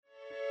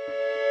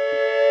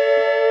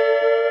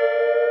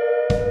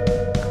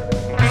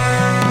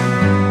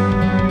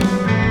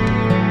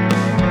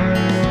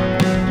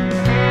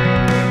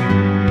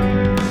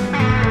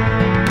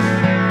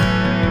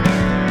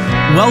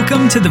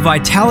Welcome to the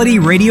Vitality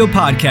Radio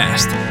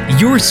Podcast,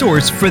 your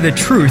source for the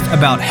truth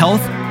about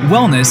health,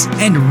 wellness,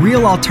 and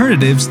real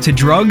alternatives to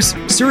drugs,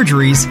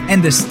 surgeries,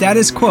 and the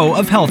status quo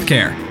of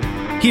healthcare.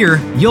 Here,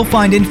 you'll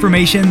find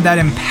information that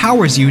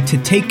empowers you to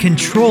take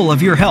control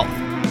of your health.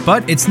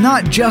 But it's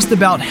not just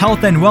about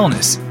health and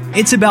wellness.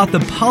 It's about the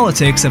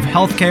politics of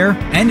healthcare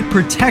and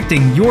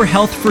protecting your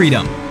health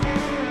freedom.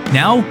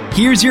 Now,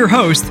 here's your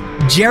host,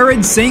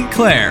 Jared St.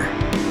 Clair.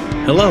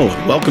 Hello,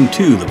 and welcome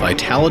to the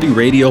Vitality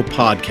Radio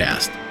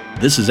Podcast.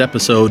 This is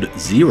episode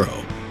 0.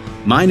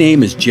 My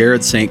name is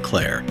Jared St.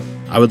 Clair.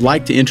 I would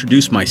like to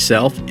introduce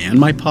myself and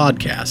my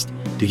podcast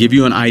to give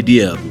you an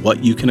idea of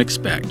what you can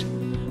expect.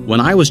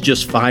 When I was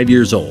just 5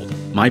 years old,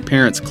 my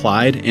parents,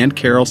 Clyde and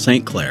Carol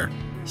St. Clair,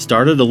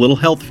 started a little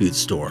health food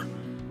store.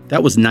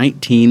 That was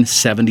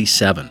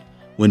 1977,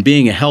 when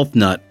being a health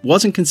nut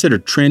wasn't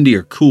considered trendy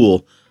or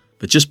cool,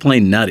 but just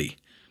plain nutty.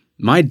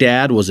 My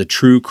dad was a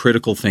true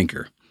critical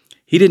thinker.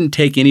 He didn't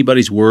take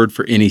anybody's word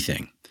for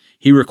anything.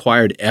 He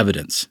required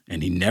evidence,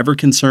 and he never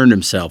concerned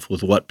himself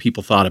with what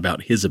people thought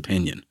about his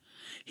opinion.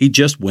 He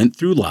just went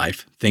through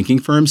life thinking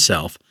for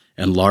himself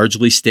and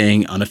largely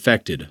staying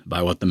unaffected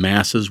by what the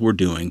masses were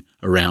doing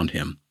around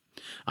him.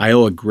 I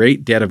owe a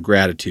great debt of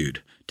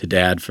gratitude to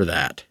Dad for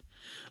that.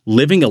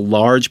 Living a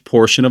large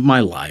portion of my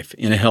life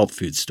in a health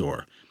food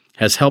store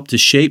has helped to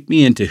shape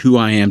me into who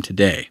I am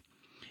today.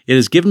 It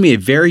has given me a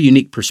very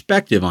unique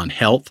perspective on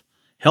health,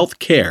 health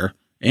care,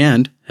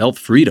 and health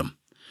freedom.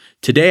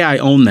 Today I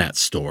own that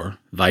store,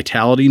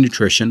 Vitality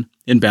Nutrition,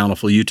 in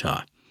Bountiful,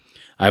 Utah.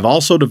 I've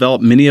also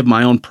developed many of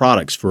my own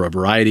products for a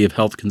variety of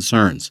health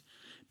concerns.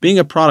 Being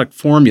a product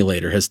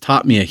formulator has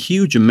taught me a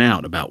huge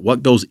amount about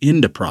what goes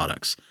into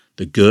products,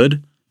 the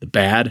good, the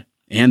bad,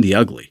 and the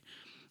ugly.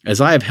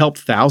 As I have helped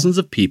thousands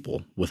of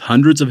people with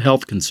hundreds of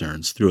health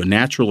concerns through a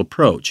natural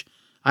approach,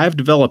 I have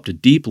developed a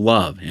deep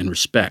love and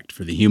respect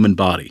for the human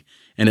body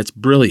and its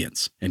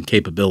brilliance and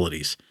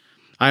capabilities.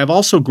 I have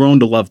also grown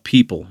to love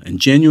people and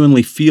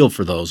genuinely feel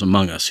for those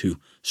among us who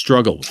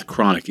struggle with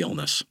chronic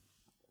illness.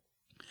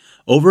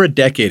 Over a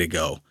decade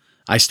ago,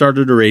 I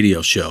started a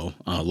radio show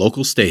on a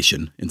local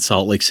station in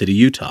Salt Lake City,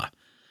 Utah.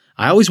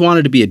 I always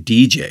wanted to be a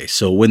DJ,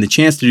 so when the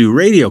chance to do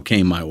radio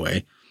came my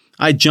way,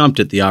 I jumped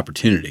at the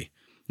opportunity.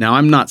 Now,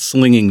 I'm not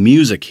slinging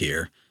music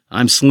here.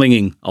 I'm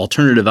slinging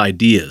alternative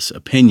ideas,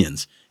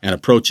 opinions, and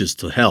approaches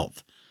to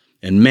health.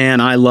 And man,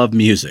 I love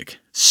music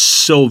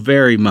so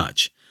very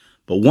much.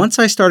 But once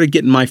I started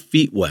getting my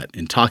feet wet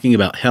and talking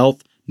about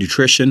health,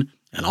 nutrition,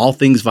 and all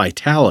things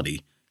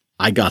vitality,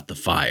 I got the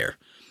fire.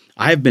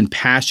 I have been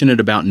passionate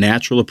about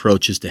natural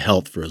approaches to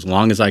health for as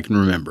long as I can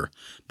remember,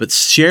 but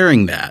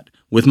sharing that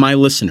with my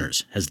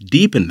listeners has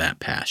deepened that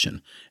passion,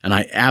 and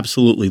I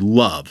absolutely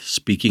love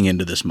speaking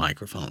into this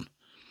microphone.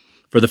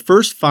 For the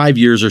first 5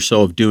 years or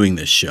so of doing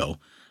this show,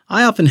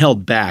 I often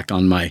held back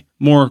on my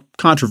more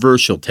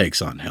controversial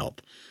takes on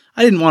health.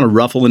 I didn't want to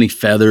ruffle any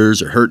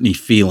feathers or hurt any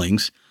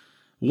feelings.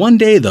 One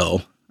day,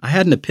 though, I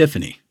had an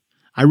epiphany.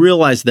 I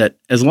realized that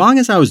as long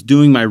as I was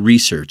doing my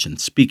research and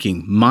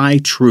speaking my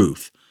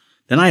truth,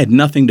 then I had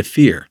nothing to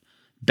fear.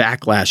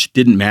 Backlash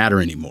didn't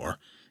matter anymore.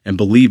 And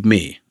believe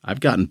me,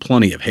 I've gotten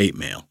plenty of hate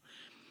mail.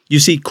 You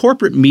see,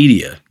 corporate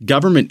media,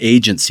 government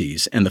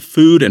agencies, and the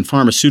food and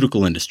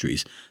pharmaceutical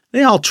industries,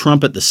 they all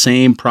trumpet the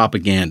same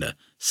propaganda,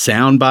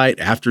 soundbite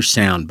after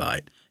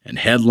soundbite, and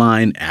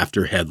headline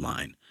after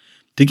headline.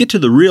 To get to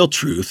the real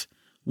truth,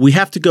 we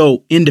have to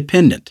go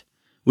independent.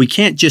 We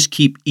can't just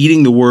keep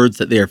eating the words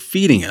that they are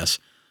feeding us,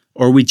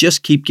 or we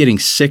just keep getting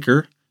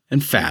sicker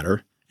and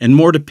fatter and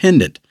more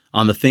dependent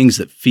on the things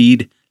that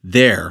feed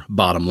their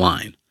bottom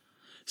line.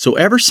 So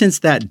ever since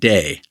that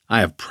day,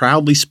 I have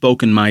proudly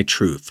spoken my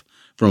truth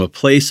from a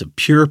place of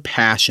pure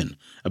passion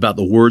about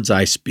the words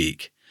I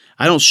speak.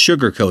 I don't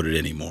sugarcoat it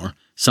anymore.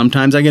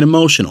 Sometimes I get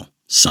emotional,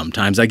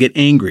 sometimes I get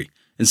angry,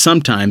 and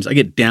sometimes I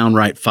get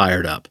downright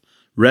fired up.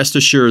 Rest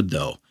assured,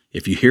 though,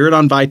 if you hear it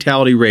on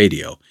Vitality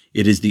Radio,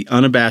 it is the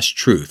unabashed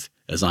truth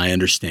as I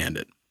understand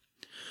it.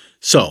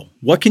 So,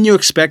 what can you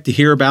expect to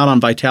hear about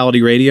on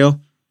Vitality Radio?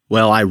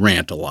 Well, I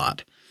rant a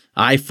lot.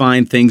 I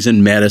find things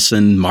in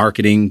medicine,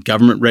 marketing,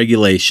 government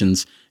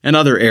regulations, and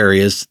other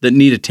areas that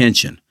need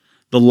attention.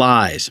 The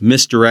lies,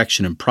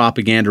 misdirection, and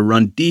propaganda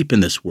run deep in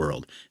this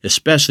world,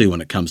 especially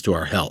when it comes to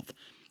our health.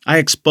 I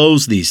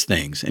expose these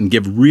things and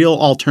give real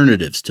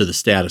alternatives to the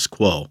status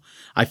quo.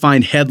 I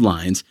find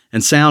headlines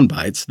and sound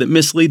bites that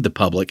mislead the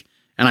public,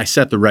 and I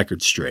set the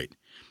record straight.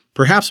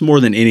 Perhaps more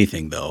than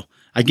anything, though,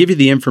 I give you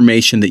the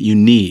information that you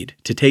need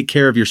to take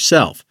care of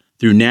yourself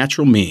through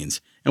natural means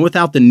and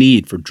without the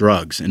need for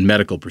drugs and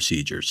medical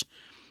procedures.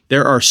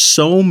 There are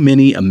so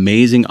many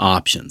amazing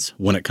options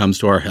when it comes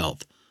to our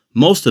health.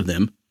 Most of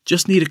them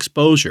just need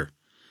exposure.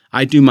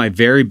 I do my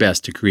very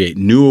best to create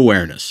new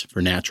awareness for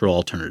natural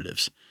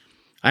alternatives.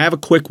 I have a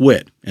quick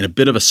wit and a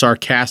bit of a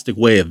sarcastic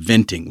way of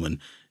venting when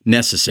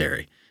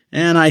necessary,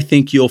 and I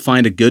think you'll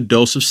find a good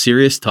dose of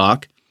serious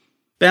talk,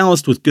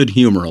 balanced with good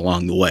humor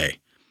along the way.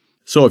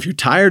 So if you're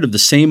tired of the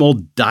same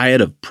old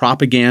diet of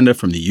propaganda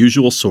from the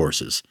usual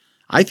sources,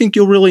 I think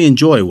you'll really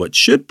enjoy what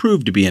should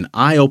prove to be an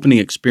eye-opening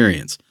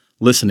experience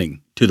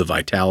listening to the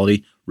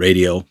Vitality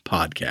Radio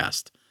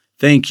Podcast.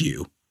 Thank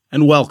you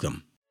and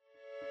welcome.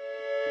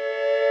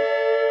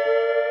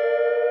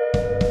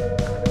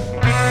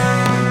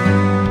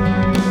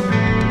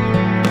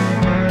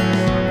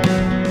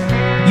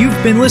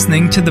 You've been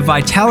listening to the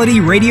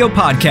Vitality Radio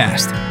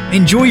Podcast.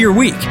 Enjoy your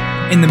week.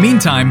 In the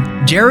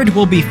meantime, Jared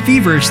will be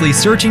feverishly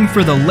searching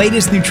for the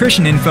latest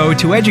nutrition info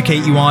to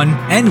educate you on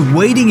and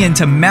wading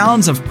into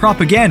mounds of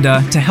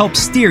propaganda to help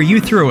steer you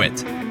through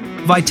it.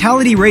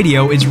 Vitality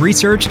Radio is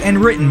researched and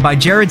written by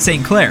Jared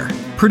St. Clair,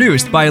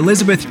 produced by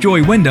Elizabeth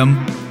Joy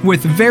Wyndham,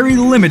 with very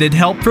limited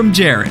help from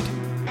Jared.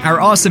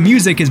 Our awesome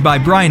music is by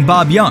Brian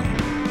Bob Young.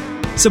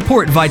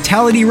 Support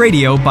Vitality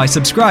Radio by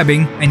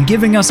subscribing and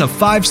giving us a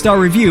 5-star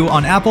review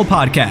on Apple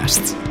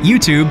Podcasts,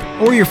 YouTube,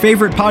 or your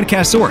favorite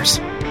podcast source.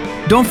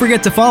 Don't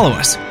forget to follow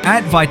us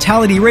at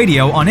Vitality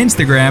Radio on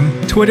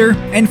Instagram, Twitter,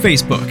 and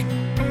Facebook.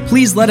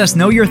 Please let us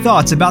know your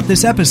thoughts about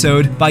this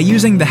episode by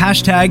using the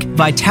hashtag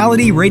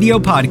Vitality Radio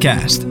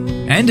Podcast.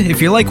 And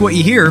if you like what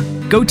you hear,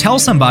 go tell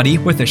somebody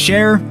with a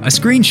share, a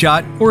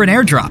screenshot, or an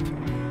airdrop.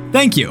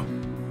 Thank you.